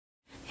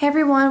Hey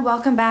everyone,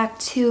 welcome back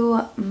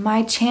to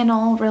my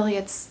channel. Really,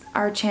 it's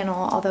our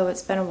channel, although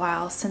it's been a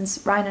while since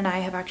Ryan and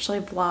I have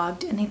actually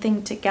vlogged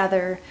anything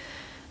together.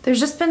 There's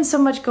just been so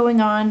much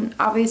going on,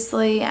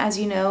 obviously, as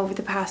you know, over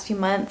the past few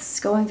months,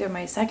 going through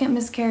my second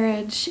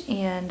miscarriage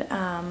and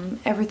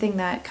everything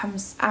that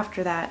comes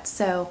after that.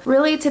 So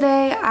really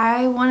today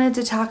I wanted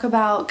to talk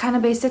about kind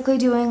of basically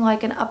doing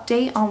like an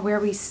update on where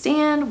we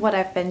stand, what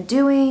I've been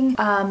doing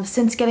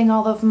since getting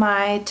all of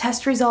my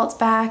test results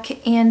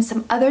back and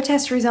some other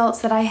test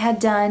results that I had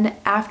done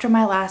after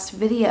my last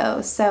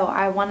video. So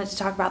I wanted to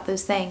talk about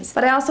those things.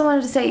 But I also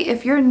wanted to say,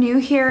 if you're new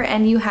here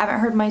and you haven't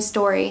heard my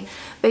story,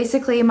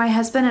 basically my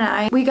husband and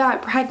I, we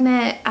got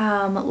pregnant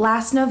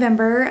last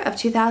November of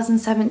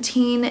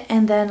 2017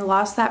 and then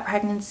lost that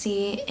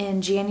pregnancy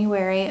in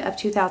January of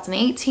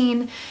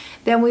 2018.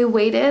 Then we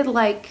waited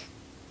like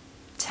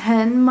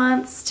 10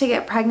 months to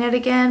get pregnant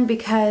again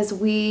because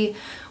we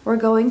were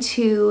going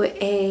to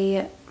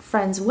a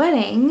friend's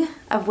wedding,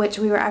 of which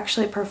we were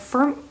actually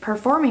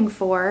performing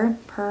for.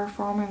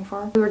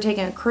 We were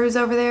taking a cruise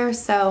over there,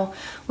 so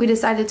we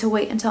decided to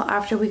wait until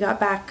after we got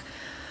back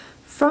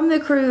from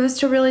the cruise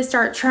to really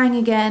start trying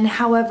again.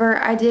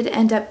 However, I did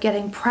end up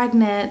getting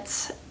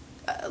pregnant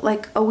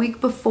like a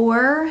week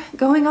before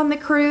going on the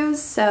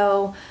cruise,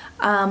 so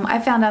I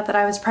found out that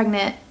I was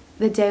pregnant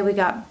the day we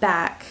got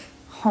back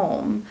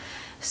home.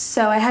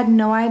 So I had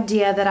no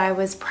idea that I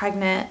was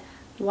pregnant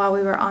while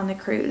we were on the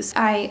cruise.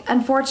 I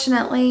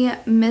unfortunately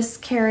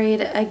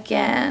miscarried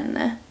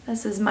again.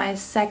 This is my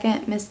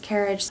second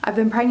miscarriage. I've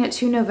been pregnant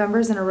 2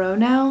 Novembers in a row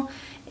now,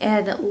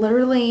 and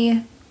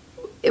literally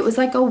it was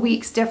like a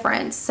week's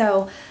difference.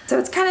 So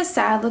it's kind of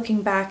sad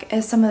looking back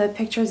at some of the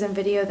pictures and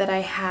video that I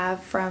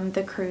have from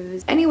the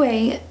cruise.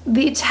 Anyway,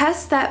 the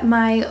tests that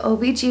my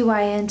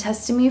OBGYN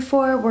tested me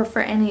for were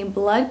for any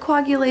blood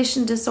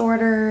coagulation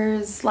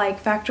disorders like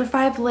factor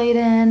V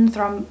Leiden,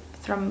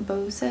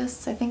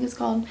 thrombosis, I think it's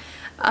called.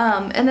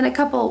 And then a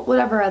couple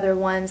whatever other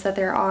ones that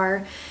there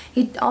are.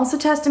 He also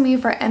tested me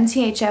for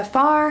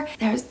MTHFR.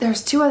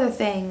 There's 2 other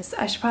things.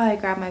 I should probably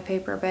grab my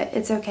paper, but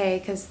it's okay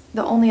because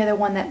the only other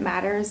one that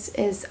matters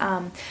is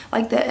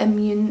like the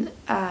any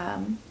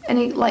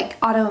like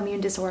autoimmune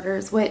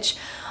disorders, which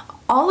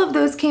all of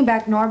those came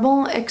back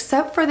normal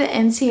except for the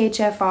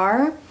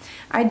MTHFR.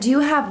 I do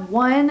have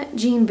one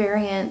gene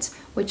variant,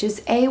 which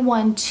is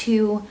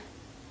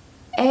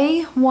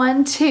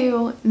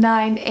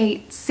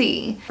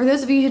A1298C. For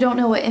those of you who don't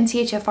know what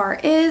MTHFR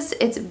is,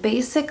 it's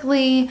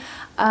basically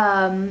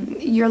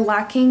you're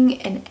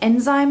lacking an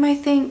enzyme, I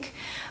think,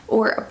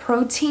 or a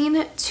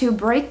protein to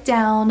break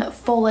down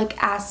folic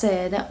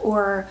acid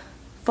or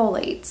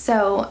folate.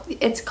 So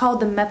it's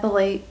called the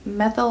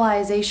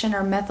methylation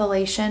or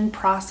methylation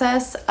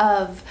process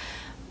of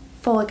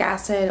folic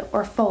acid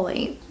or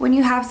folate. When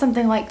you have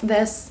something like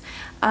this,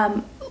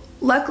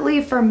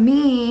 luckily for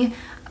me,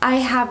 I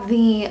have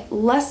the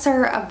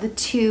lesser of the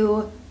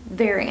 2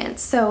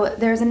 variants. So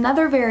there's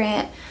another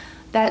variant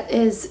that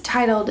is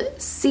titled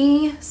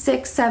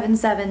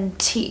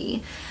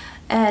C677T.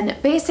 And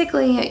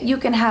basically you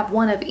can have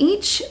one of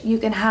each. You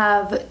can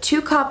have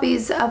 2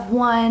 copies of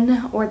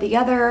one or the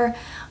other.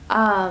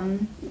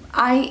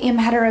 I am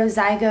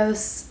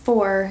heterozygous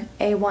for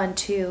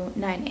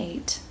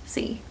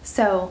A1298C.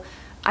 So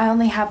I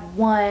only have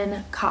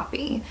 1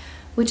 copy,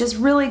 which is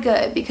really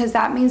good because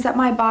that means that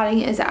my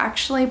body is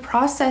actually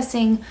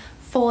processing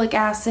folic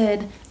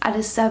acid at a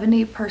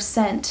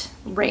 70%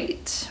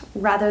 rate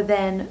rather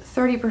than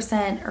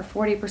 30% or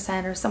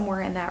 40% or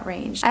somewhere in that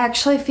range. I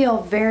actually feel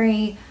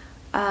very,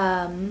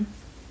 what's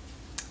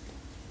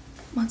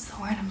the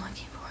word I'm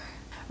looking for?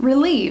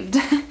 Relieved.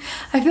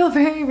 I feel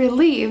very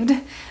relieved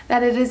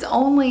that it is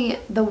only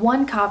the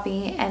 1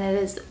 copy and it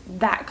is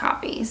that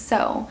copy.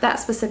 So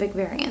that specific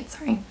variant,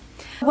 sorry.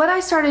 What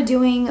I started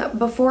doing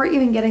before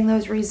even getting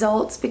those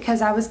results,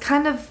 because I was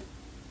kind of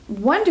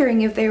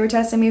wondering if they were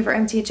testing me for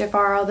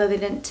MTHFR, although they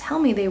didn't tell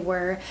me they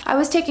were, I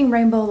was taking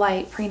Rainbow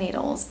Light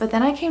prenatals, but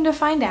then I came to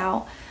find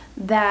out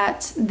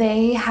that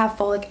they have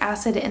folic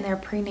acid in their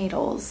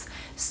prenatals.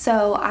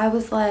 So I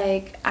was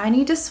like, I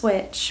need to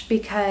switch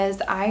because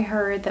I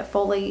heard that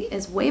folate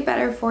is way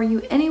better for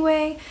you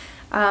anyway.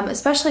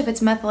 Especially if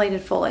it's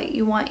methylated folate.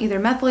 You want either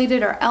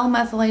methylated or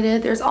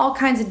L-methylated. There's all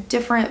kinds of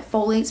different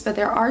folates, but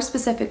there are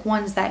specific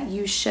ones that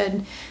you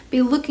should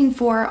be looking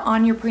for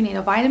on your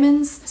prenatal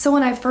vitamins. So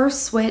when I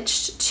first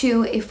switched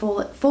to a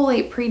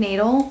folate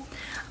prenatal,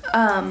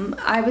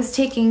 I was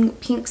taking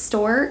Pink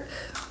Stork.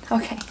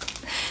 Okay,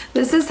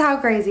 this is how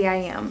crazy I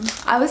am.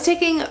 I was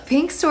taking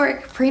Pink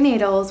Stork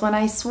prenatals when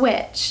I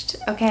switched,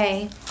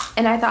 okay?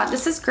 And I thought,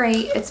 this is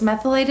great. It's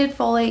methylated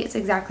folate. It's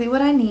exactly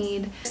what I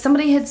need.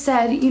 Somebody had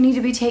said you need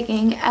to be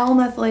taking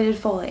L-methylated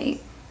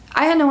folate.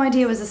 I had no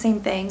idea it was the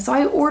same thing. So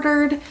I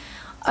ordered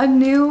a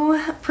new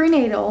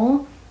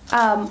prenatal,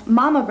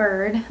 Mama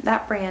Bird,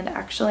 that brand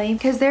actually,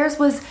 because theirs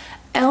was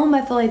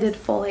L-methylated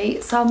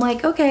folate. So I'm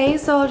like, okay,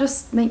 so I'll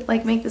just make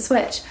the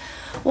switch.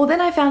 Well,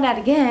 then I found out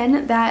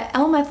again that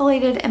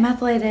L-methylated and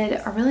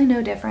methylated are really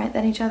no different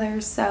than each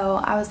other. So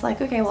I was like,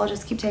 okay, well, I'll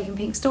just keep taking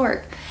Pink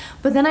Stork.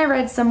 But then I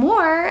read some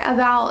more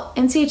about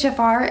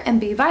MTHFR and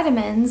B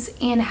vitamins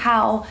and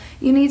how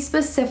you need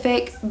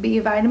specific B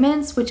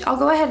vitamins, which I'll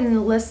go ahead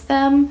and list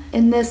them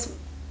in this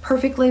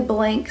perfectly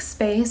blank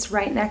space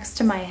right next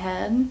to my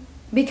head,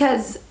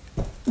 because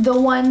the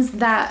ones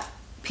that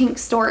Pink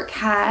Stork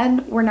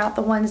had were not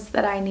the ones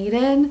that I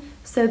needed.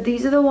 So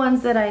these are the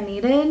ones that I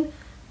needed.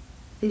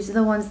 These are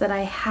the ones that I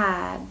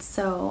had,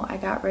 so I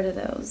got rid of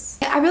those.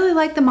 I really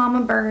like the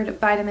Mama Bird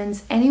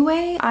vitamins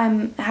anyway.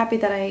 I'm happy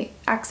that I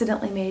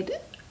accidentally made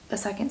a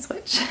second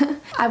switch.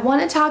 I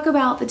want to talk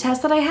about the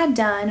test that I had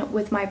done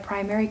with my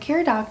primary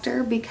care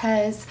doctor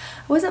because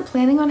I wasn't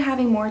planning on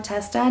having more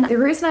tests done. The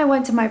reason I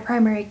went to my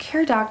primary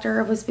care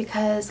doctor was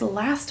because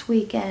last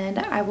weekend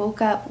I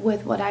woke up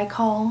with what I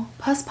call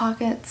pus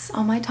pockets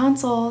on my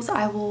tonsils.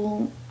 I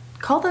will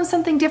call them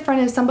something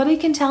different if somebody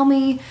can tell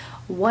me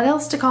what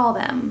else to call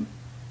them.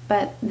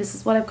 But this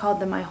is what I've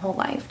called them my whole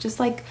life. Just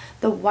like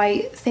the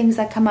white things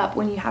that come up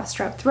when you have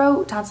strep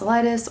throat,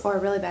 tonsillitis, or a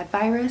really bad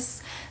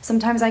virus.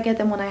 Sometimes I get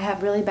them when I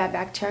have really bad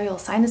bacterial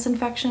sinus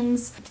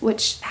infections,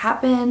 which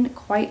happen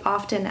quite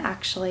often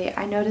actually.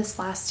 I noticed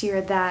last year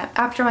that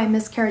after my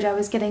miscarriage I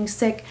was getting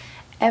sick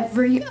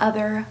every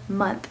other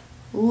month.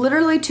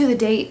 Literally to the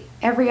date,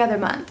 every other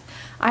month.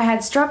 I had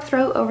strep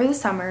throat over the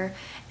summer,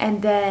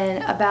 and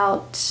then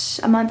about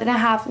a month and a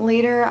half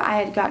later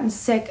I had gotten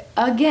sick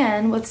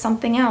again with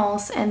something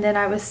else, and then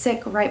I was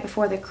sick right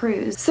before the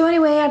cruise. So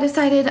anyway, I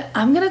decided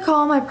I'm gonna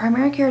call my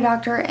primary care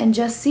doctor and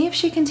just see if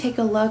she can take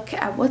a look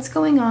at what's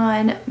going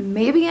on.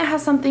 Maybe it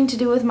has something to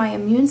do with my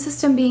immune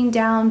system being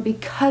down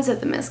because of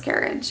the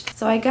miscarriage.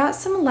 So I got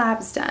some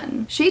labs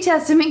done. She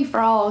tested me for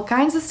all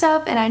kinds of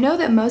stuff, and I know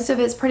that most of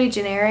it's pretty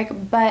generic,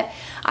 but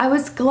I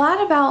was glad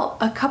about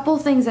a couple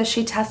things that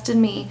she tested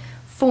me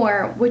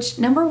for, which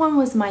number one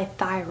was my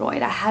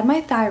thyroid. I had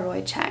my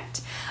thyroid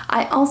checked.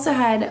 I also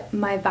had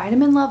my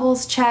vitamin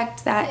levels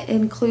checked. That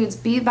includes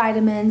B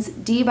vitamins,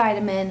 D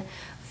vitamin,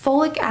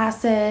 folic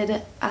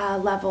acid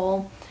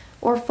level,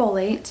 or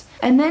folate.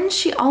 And then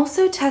she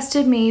also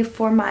tested me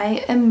for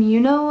my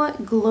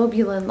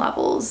immunoglobulin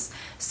levels.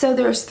 So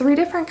there's 3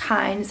 different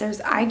kinds. There's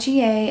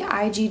IgA,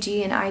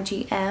 IgG, and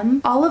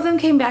IgM. All of them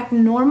came back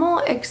normal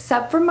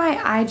except for my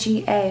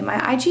IgA. My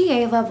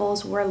IgA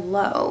levels were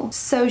low.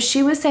 So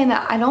she was saying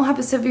that I don't have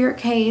a severe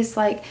case,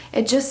 like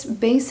it just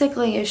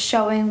basically is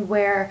showing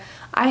where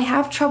I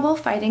have trouble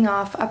fighting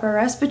off upper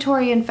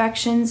respiratory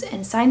infections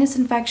and sinus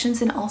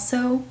infections and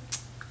also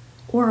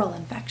oral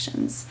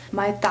infections.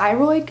 My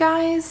thyroid,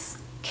 guys,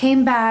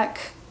 came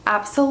back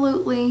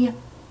absolutely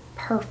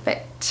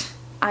perfect.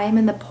 I am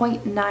in the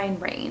 0.9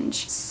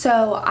 range.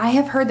 So I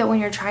have heard that when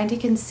you're trying to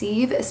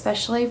conceive,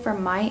 especially for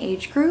my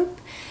age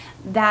group,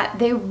 that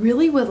they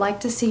really would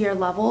like to see your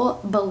level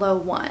below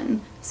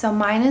 1. So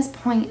mine is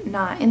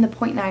 0.9, in the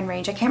 0.9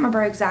 range. I can't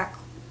remember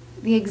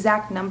the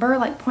exact number,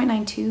 like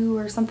 0.92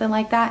 or something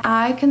like that.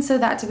 I consider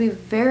that to be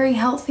very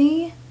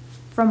healthy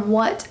from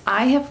what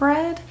I have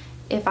read.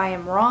 If I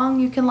am wrong,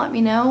 you can let me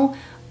know.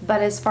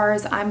 But as far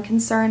as I'm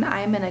concerned,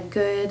 I am in a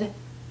good,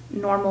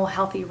 normal,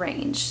 healthy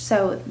range.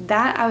 So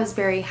that I was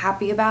very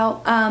happy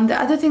about. The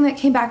other thing that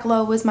came back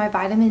low was my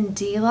vitamin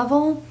D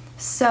level.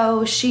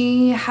 So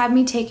she had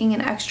me taking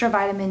an extra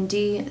vitamin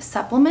D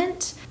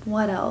supplement.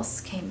 What else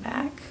came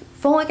back?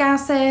 Folic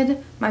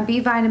acid, my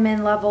B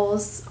vitamin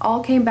levels,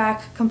 all came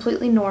back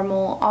completely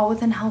normal, all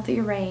within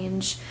healthy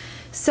range.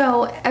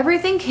 So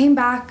everything came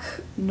back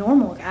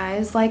normal,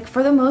 guys. Like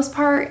for the most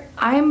part,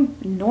 I'm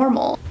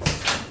normal.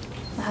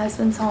 My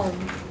husband's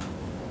home.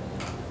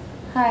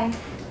 Hi.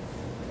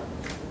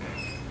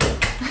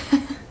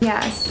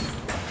 Yes.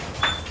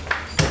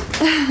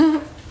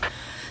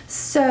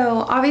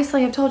 So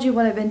obviously I've told you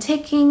what I've been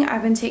taking.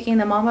 I've been taking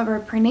the Mama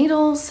Bird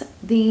prenatals.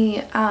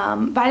 The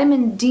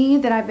vitamin D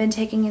that I've been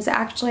taking is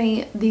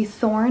actually the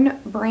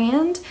Thorn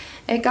brand.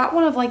 It got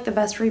one of like the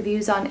best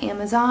reviews on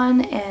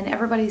Amazon, and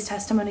everybody's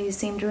testimonies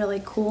seemed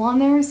really cool on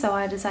there, so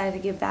I decided to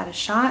give that a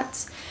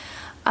shot.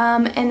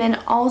 And then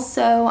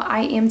also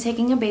I am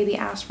taking a baby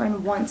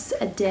aspirin once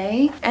a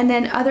day. And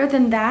then other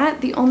than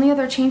that, the only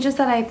other changes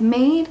that I've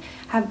made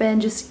have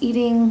been just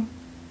eating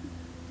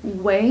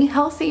way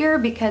healthier,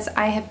 because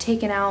I have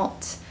taken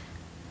out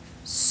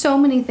so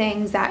many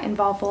things that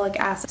involve folic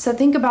acid. So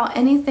think about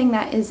anything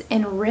that is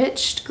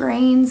enriched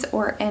grains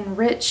or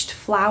enriched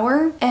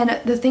flour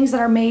and the things that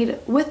are made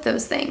with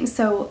those things.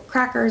 So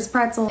crackers,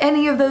 pretzels,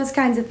 any of those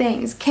kinds of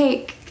things,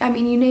 cake, I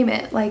mean, you name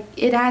it, like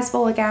it has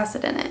folic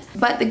acid in it.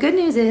 But the good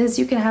news is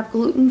you can have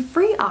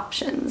gluten-free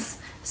options.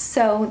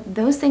 So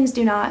those things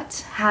do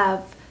not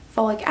have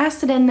folic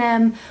acid in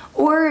them.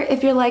 Or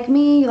if you're like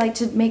me, you like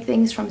to make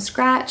things from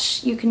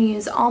scratch, you can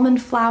use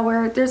almond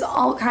flour. There's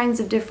all kinds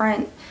of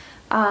different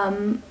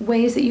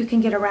ways that you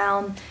can get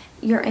around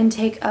your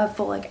intake of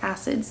folic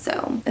acid.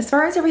 So as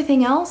far as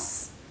everything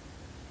else,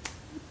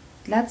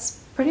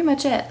 that's pretty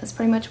much it. That's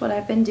pretty much what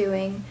I've been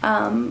doing.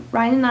 Ryan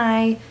and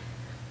I,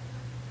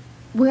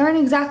 we aren't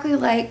exactly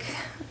like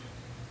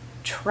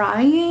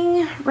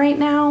trying right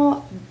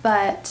now,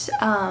 but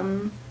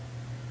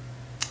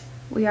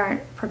we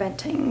aren't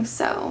preventing.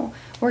 So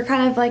we're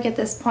kind of like at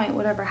this point,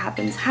 whatever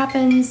happens,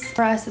 happens.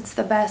 For us, it's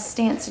the best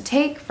stance to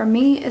take. For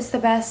me, it's the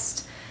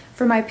best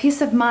for my peace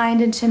of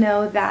mind and to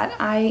know that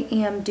I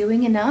am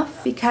doing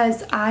enough,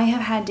 because I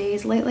have had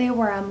days lately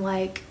where I'm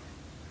like,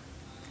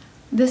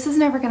 this is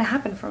never going to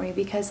happen for me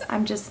because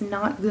I'm just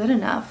not good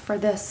enough for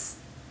this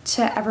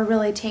to ever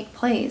really take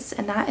place.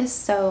 And that is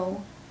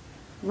so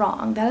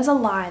wrong. That is a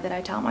lie that I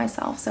tell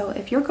myself. So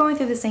if you're going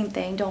through the same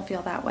thing, don't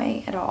feel that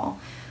way at all.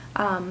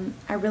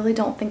 I really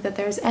don't think that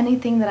there's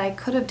anything that I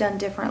could have done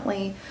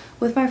differently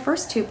with my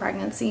first 2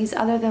 pregnancies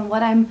other than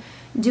what I'm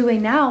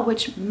doing now,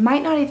 which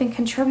might not even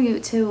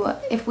contribute to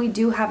if we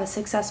do have a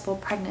successful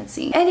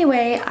pregnancy.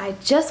 Anyway, I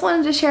just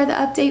wanted to share the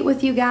update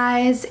with you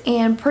guys,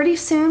 and pretty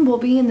soon we'll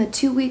be in the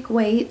 2-week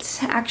wait.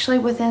 Actually,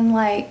 within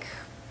like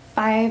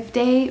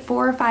 4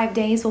 or 5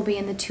 days, we'll be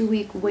in the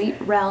 2-week wait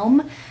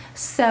realm.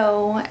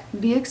 So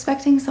be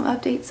expecting some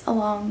updates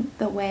along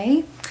the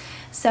way.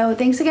 So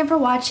thanks again for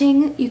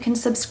watching. You can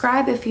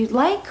subscribe if you'd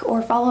like,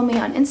 or follow me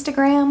on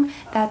Instagram.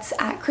 That's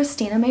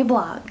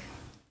 @ChristinaMayBlog.